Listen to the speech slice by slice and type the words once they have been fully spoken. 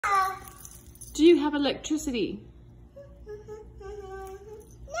Do you have electricity? No,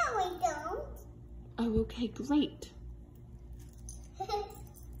 I don't. Oh, okay, great. You're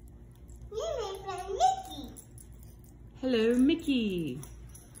my friend Mickey. Hello, Mickey.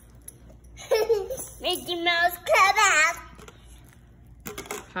 Mickey Mouse Clubhouse.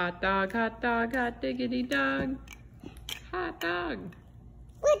 Hot dog, hot diggity dog. Hot dog.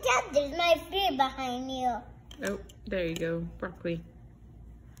 Watch out, there's my food behind you. Oh, there you go, broccoli.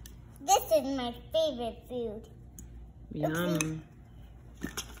 This is my favorite food. Yum. Oopsie.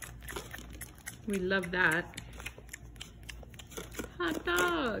 We love that. Hot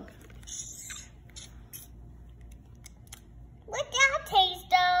dog. Look out,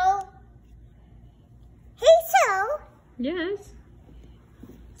 Tasto. Hazel, Yes.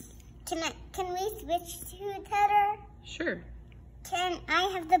 can we switch to each other? Sure. Can I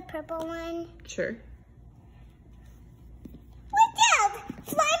have the purple one? Sure. Look out!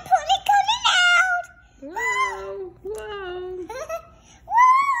 Flying pony coming out! Whoa! Whoa!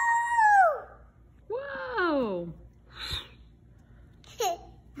 Whoa! Whoa!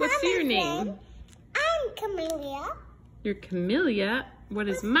 What's Hi, your my name? friend. I'm Camellia. You're Camellia. What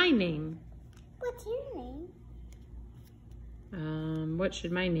is my name? What's your name? What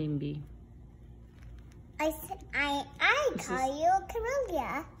should my name be? I call you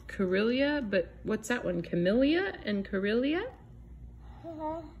Camellia. Carillia, but what's that one? Camellia and Carillia?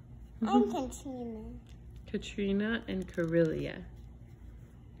 I'm Katrina. Katrina and Carillia.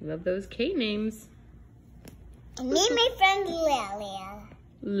 Love those K names. And me and my friend Lilia.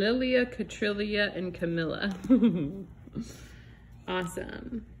 Lilia, Catrilia, and Camilla.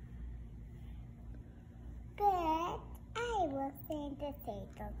 Awesome. But I will send the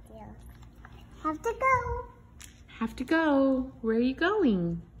Tato deal. Have to go. Have to go. Where are you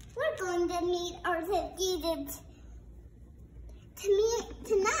going? We're going to meet our students.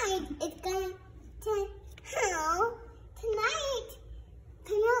 Tonight it's going to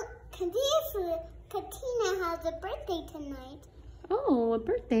Katina has a birthday tonight. Oh, a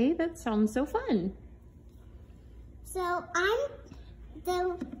birthday. That sounds so fun. So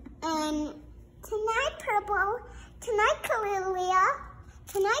tonight Purple, tonight Camellia,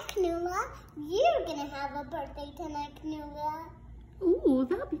 tonight Canula. You're gonna have a birthday tonight, Canula. Ooh,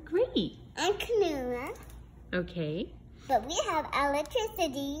 that'll be great. I'm Canula. Okay. But we have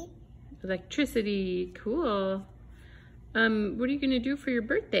electricity. Electricity. Cool. What are you gonna do for your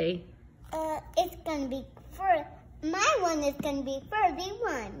birthday? It's gonna be my one is gonna be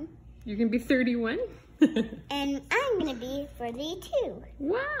 31. You're gonna be 31? And I'm gonna be 32.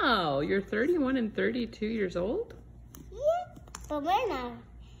 Wow, you're 31 and 32 years old? Yeah, but we're not.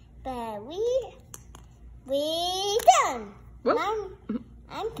 But we done. Whoa.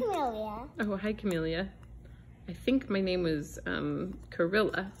 I'm Camellia. Oh, hi, Camellia. I think my name was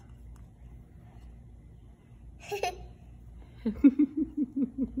Carilla. Wake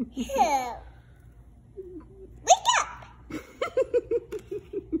up!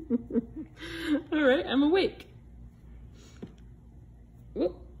 All right, I'm awake.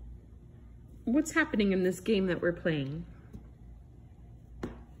 Whoop. What's happening in this game that we're playing?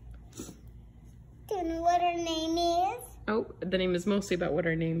 Do you know what her name is? Oh, the name is mostly about what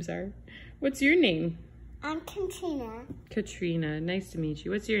our names are. What's your name? I'm Katrina. Katrina. Nice to meet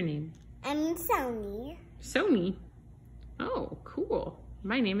you. What's your name? I'm Sony. Sony. Oh, cool.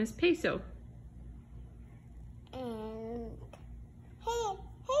 My name is Peso. And hey,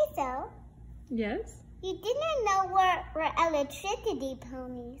 so Yes? you didn't know we're electricity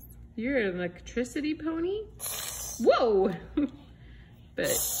ponies. You're an electricity pony? Whoa!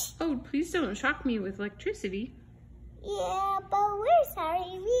 But, oh, please don't shock me with electricity. Yeah, but we're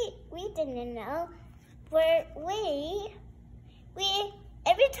sorry. We didn't know.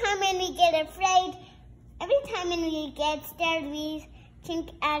 Every time when we get afraid, every time when we get scared, we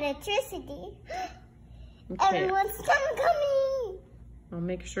think electricity. Okay. Everyone's coming. I'll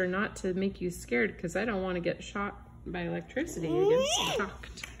make sure not to make you scared because I don't want to get shot by electricity or get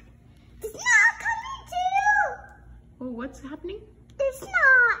shocked. It's not coming too. Oh, what's happening? It's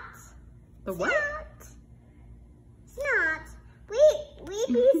not. The what? Snot. We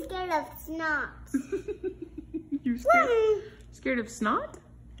be scared of snot. You're scared of snot?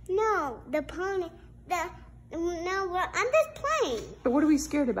 No, the pony. I'm just playing. But what are we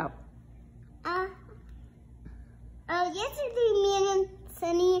scared about? Yesterday me and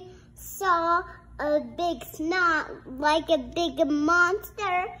Sunny saw a big snot, like a big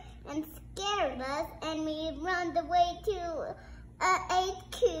monster, and scared us, and we ran away to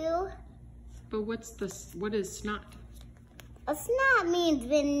HQ. But what is snot? A snot means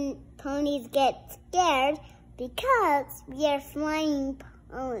when ponies get scared because we are flying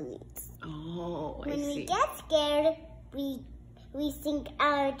ponies. Oh, I see. When we get scared, we sink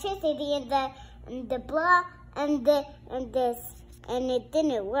electricity in the blah and it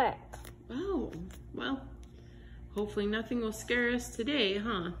didn't work. Oh, well, hopefully nothing will scare us today,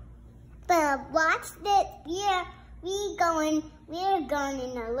 huh? But watch this. We're going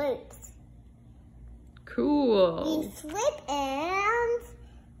in a loop. Cool. We slip and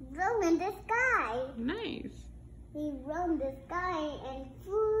roll in the sky. Nice. We roll in the sky and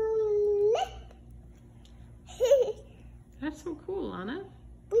flip. That's so cool, Anna.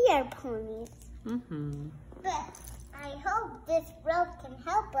 We are ponies. Mm-hmm. But I hope this rope can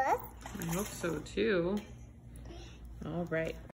help us. I hope so too. All right.